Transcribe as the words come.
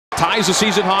Ties the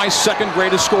season high, second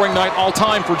greatest scoring night all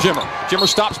time for Jimmer. Jimmer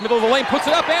stops middle of the lane, puts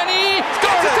it up, and he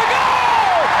gets it to go!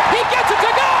 He gets it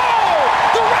to go!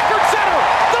 The record setter,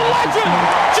 the legend,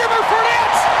 Jimmer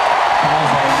Fredette,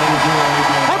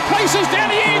 replaces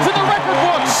Danny Ainge in the record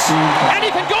books, and he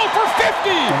can go for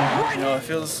 50! You know,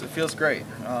 it feels great.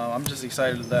 I'm just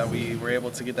excited that we were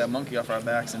able to get that monkey off our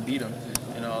backs and beat them.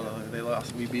 You know, we lost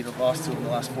to them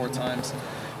the last 4 times,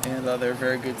 and they're a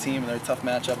very good team, and they're a tough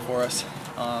matchup for us.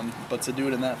 But to do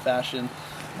it in that fashion,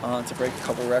 to break a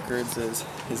couple records is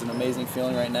an amazing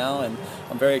feeling right now, and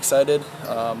I'm very excited,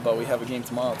 but we have a game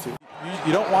tomorrow too.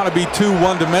 You don't want to be too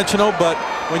one-dimensional, but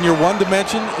when your one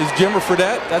dimension is Jimmer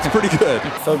Fredette, that's pretty good.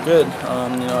 It felt good.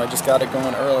 You know, I just got it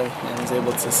going early and was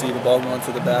able to see the ball go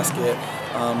into the basket,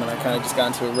 and I kind of just got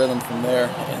into a rhythm from there.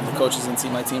 And the coaches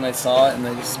and my teammates saw it, and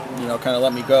they just, you know, kind of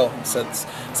let me go,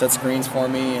 set screens for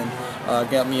me, and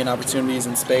got me in opportunities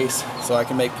in space so I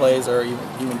can make plays or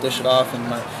even dish it off. And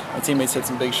my teammates hit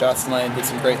some big shots tonight and did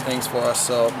some great things for us.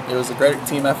 So it was a great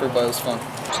team effort, but it was fun.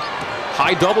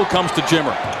 High double comes to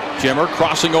Jimmer. Jimmer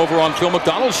crossing over on Phil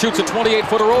McDonald, shoots a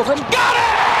 28-footer over him. Got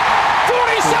it!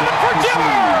 47 for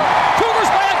Jimmer! Cougars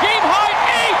by a game-high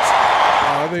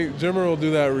 8! I think Jimmer will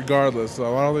do that regardless.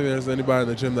 So I don't think there's anybody in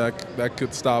the gym that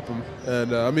could stop him.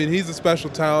 And I mean, he's a special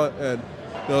talent, and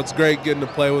you know, it's great getting to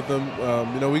play with him.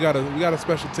 You know, we got a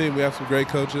special team. We have some great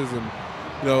coaches, and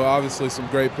you know, obviously some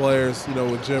great players. You know,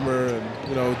 with Jimmer and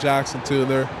you know Jackson too.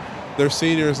 And they're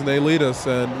seniors and they lead us,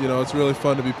 and you know, it's really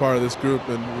fun to be part of this group.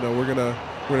 And you know, we're gonna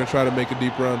try to make a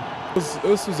deep run.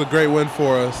 This was a great win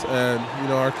for us, and you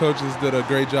know, our coaches did a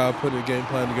great job putting a game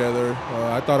plan together.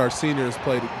 I thought our seniors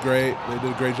played great. They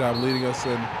did a great job leading us,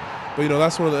 but you know,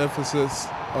 that's one of the emphasis.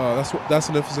 That's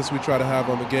an emphasis we try to have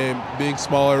on the game. Being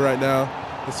smaller right now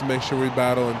is to make sure we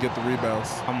battle and get the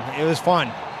rebounds. It was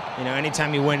fun. You know,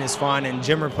 anytime you win is fun, and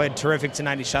Jimmer played terrific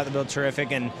tonight. He shot the ball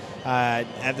terrific, and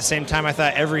at the same time, I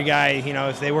thought every guy, you know,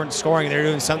 if they weren't scoring, they were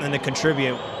doing something to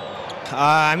contribute.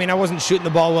 I mean, I wasn't shooting the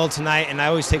ball well tonight, and I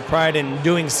always take pride in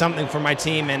doing something for my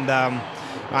team, and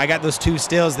I got those 2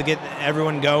 steals to get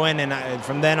everyone going, and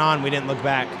from then on, we didn't look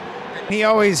back. He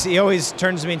always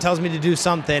turns to me and tells me to do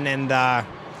something, and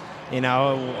you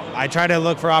know, I try to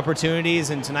look for opportunities,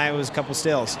 and tonight was a couple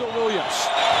steals. Williams.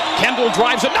 Kendall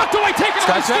drives it, knocked away, taken on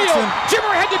the steal.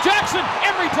 Jimmer ahead to Jackson.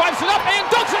 Emery drives it up and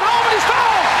dunks it home, and he's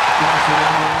fouled.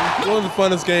 One of the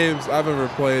funnest games I've ever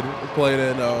played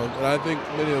in, and I think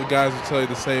many of the guys will tell you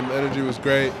the same. Energy was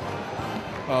great.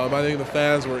 I think the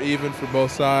fans were even for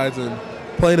both sides, and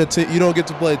playing a team, you don't get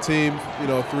to play a team, you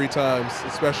know, 3 times,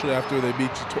 especially after they beat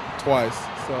you twice.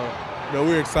 So, you know,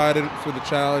 we were excited for the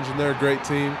challenge, and they're a great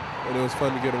team, and it was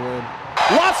fun to get a win.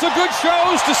 Lots of good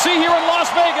shows to see here in Las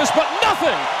Vegas, but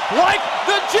nothing like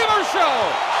the Jimmer Show.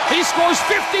 He scores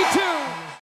 52.